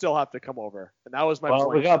you still have to come over, and that was my point.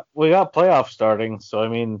 We got playoffs starting, so I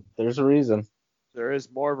mean, there's a reason. There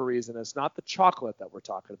is more of a reason. It's not the chocolate that we're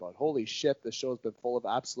talking about. Holy shit, this show's been full of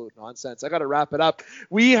absolute nonsense. I got to wrap it up.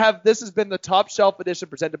 This has been the Top Shelf Edition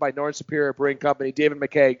presented by Northern Superior Brewing Company. David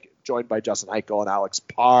McKay, joined by Justin Heichel and Alex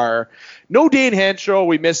Parr. No Dane Hancho.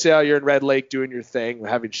 We miss you. You're in Red Lake doing your thing. We're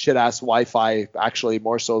having shit-ass Wi-Fi, actually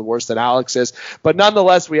more so worse than Alex is. But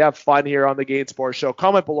nonetheless, we have fun here on the Game Sports Show.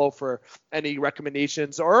 Comment below for any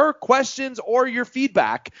recommendations or questions or your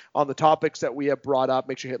feedback on the topics that we have brought up.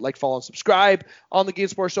 Make sure you hit like, follow, and subscribe on the Game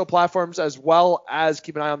Sports Show platforms, as well as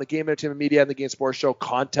keep an eye on the Game Entertainment Media and the Game Sports Show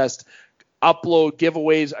contest upload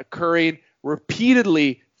giveaways occurring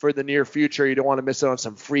repeatedly for the near future. You don't want to miss out on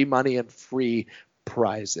some free money and free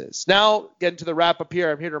prizes. Now, getting to the wrap up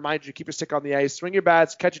here, I'm here to remind you to keep your stick on the ice, swing your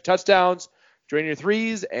bats, catch your touchdowns, drain your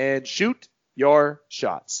threes, and shoot your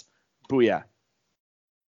shots. Booyah.